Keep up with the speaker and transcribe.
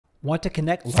Want to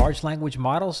connect large language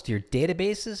models to your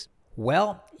databases?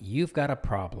 Well, you've got a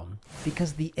problem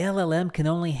because the LLM can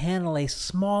only handle a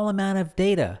small amount of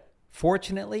data.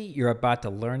 Fortunately, you're about to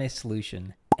learn a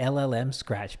solution, LLM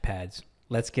Scratchpads.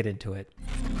 Let's get into it.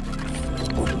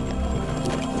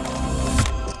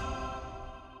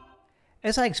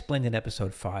 As I explained in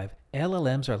episode 5,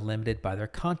 LLMs are limited by their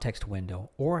context window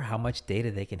or how much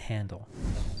data they can handle.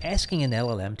 Asking an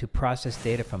LLM to process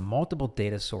data from multiple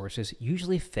data sources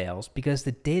usually fails because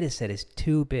the dataset is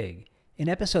too big. In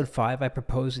episode 5, I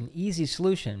proposed an easy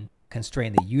solution: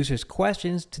 constrain the user's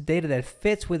questions to data that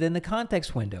fits within the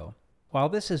context window. While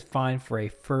this is fine for a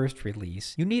first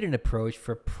release, you need an approach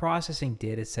for processing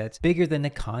datasets bigger than the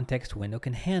context window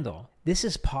can handle. This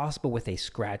is possible with a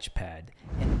Scratchpad,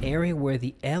 an area where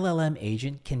the LLM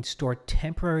agent can store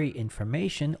temporary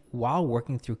information while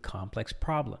working through complex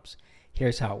problems.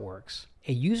 Here's how it works.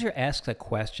 A user asks a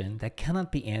question that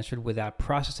cannot be answered without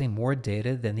processing more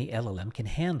data than the LLM can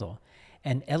handle.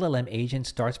 An LLM agent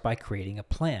starts by creating a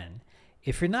plan.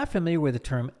 If you're not familiar with the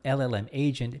term LLM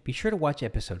agent, be sure to watch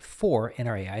episode 4 in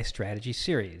our AI strategy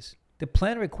series. The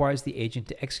plan requires the agent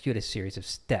to execute a series of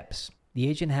steps. The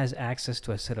agent has access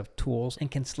to a set of tools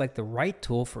and can select the right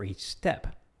tool for each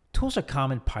step. Tools are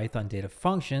common Python data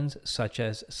functions, such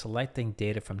as selecting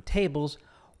data from tables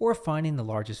or finding the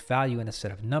largest value in a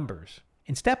set of numbers.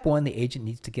 In step 1, the agent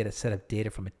needs to get a set of data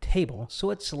from a table,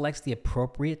 so it selects the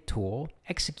appropriate tool,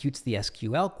 executes the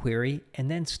SQL query, and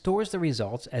then stores the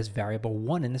results as variable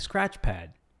 1 in the Scratchpad.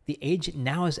 The agent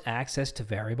now has access to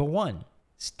variable 1.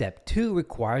 Step 2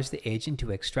 requires the agent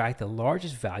to extract the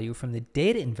largest value from the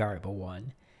data in variable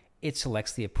 1. It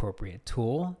selects the appropriate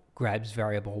tool, grabs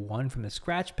variable 1 from the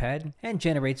Scratchpad, and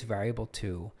generates variable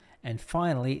 2, and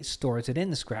finally stores it in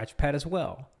the Scratchpad as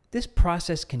well. This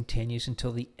process continues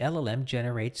until the LLM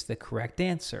generates the correct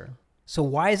answer. So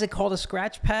why is it called a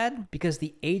Scratchpad? Because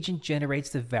the agent generates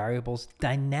the variables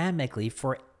dynamically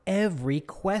for every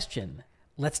question.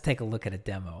 Let's take a look at a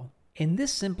demo. In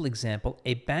this simple example,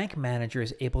 a bank manager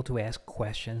is able to ask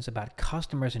questions about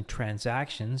customers and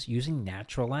transactions using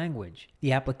natural language.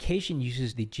 The application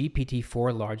uses the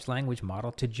GPT-4 large language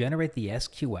model to generate the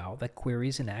SQL that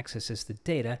queries and accesses the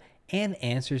data and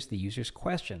answers the user's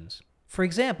questions. For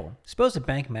example, suppose a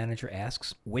bank manager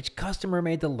asks, which customer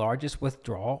made the largest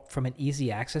withdrawal from an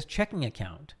easy access checking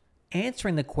account?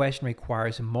 Answering the question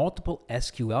requires multiple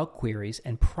SQL queries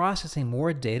and processing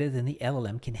more data than the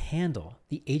LLM can handle.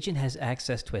 The agent has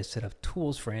access to a set of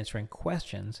tools for answering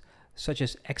questions, such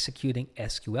as executing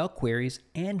SQL queries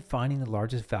and finding the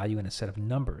largest value in a set of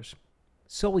numbers.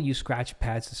 So we'll use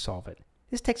Scratchpads to solve it.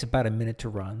 This takes about a minute to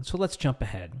run, so let's jump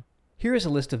ahead. Here is a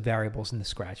list of variables in the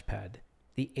Scratchpad.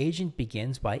 The agent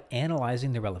begins by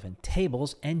analyzing the relevant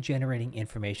tables and generating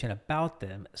information about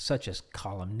them, such as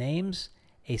column names,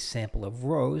 a sample of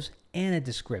rows, and a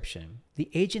description.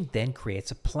 The agent then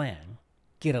creates a plan.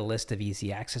 Get a list of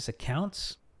easy access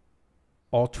accounts,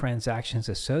 all transactions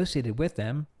associated with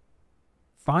them,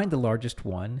 find the largest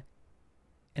one,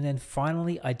 and then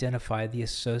finally identify the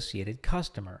associated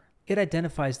customer. It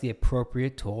identifies the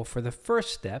appropriate tool for the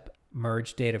first step,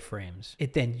 merge data frames.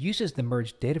 It then uses the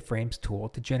merge data frames tool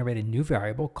to generate a new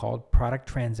variable called product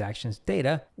transactions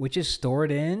data, which is stored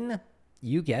in,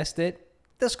 you guessed it,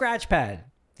 the Scratchpad.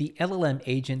 The LLM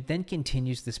agent then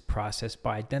continues this process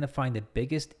by identifying the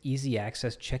biggest easy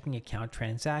access checking account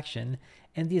transaction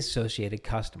and the associated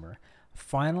customer.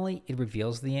 Finally, it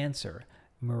reveals the answer,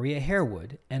 Maria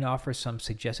Harewood, and offers some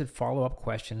suggested follow-up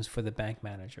questions for the bank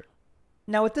manager.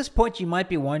 Now at this point you might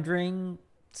be wondering,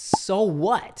 so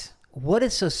what? What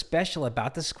is so special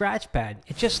about the Scratchpad?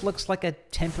 It just looks like a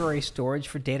temporary storage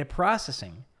for data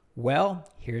processing.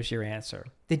 Well, here's your answer.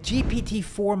 The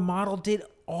GPT-4 model did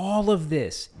all of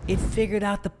this. It figured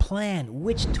out the plan,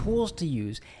 which tools to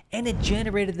use, and it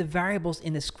generated the variables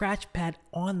in the Scratchpad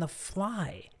on the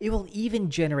fly. It will even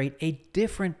generate a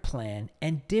different plan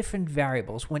and different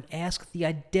variables when asked the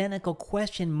identical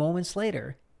question moments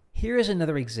later. Here is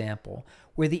another example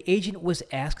where the agent was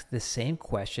asked the same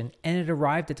question and it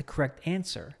arrived at the correct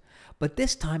answer. But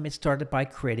this time it started by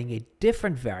creating a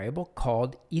different variable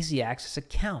called easy access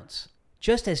accounts.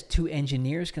 Just as two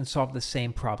engineers can solve the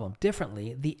same problem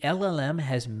differently, the LLM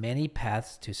has many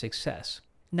paths to success.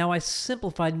 Now I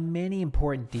simplified many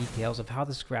important details of how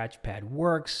the Scratchpad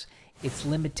works, its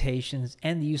limitations,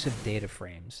 and the use of data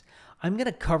frames. I'm going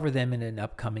to cover them in an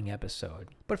upcoming episode.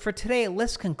 But for today,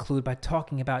 let's conclude by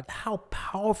talking about how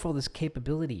powerful this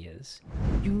capability is.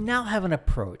 You now have an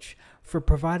approach for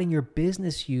providing your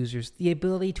business users the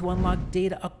ability to unlock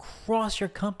data across your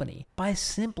company by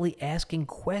simply asking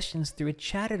questions through a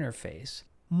chat interface.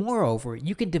 Moreover,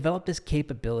 you can develop this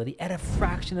capability at a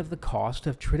fraction of the cost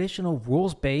of traditional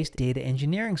rules-based data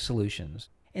engineering solutions.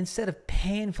 Instead of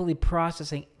painfully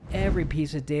processing every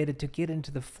piece of data to get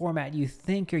into the format you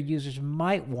think your users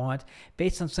might want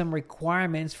based on some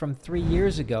requirements from 3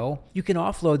 years ago, you can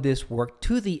offload this work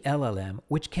to the LLM,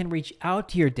 which can reach out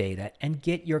to your data and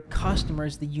get your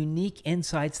customers the unique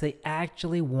insights they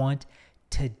actually want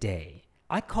today.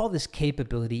 I call this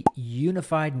capability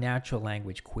Unified Natural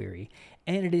Language Query,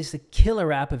 and it is the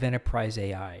killer app of enterprise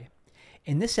AI.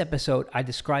 In this episode, I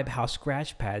describe how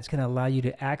Scratchpads can allow you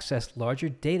to access larger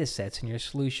data sets in your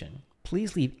solution.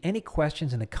 Please leave any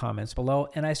questions in the comments below,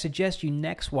 and I suggest you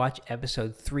next watch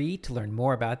episode 3 to learn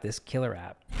more about this killer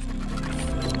app.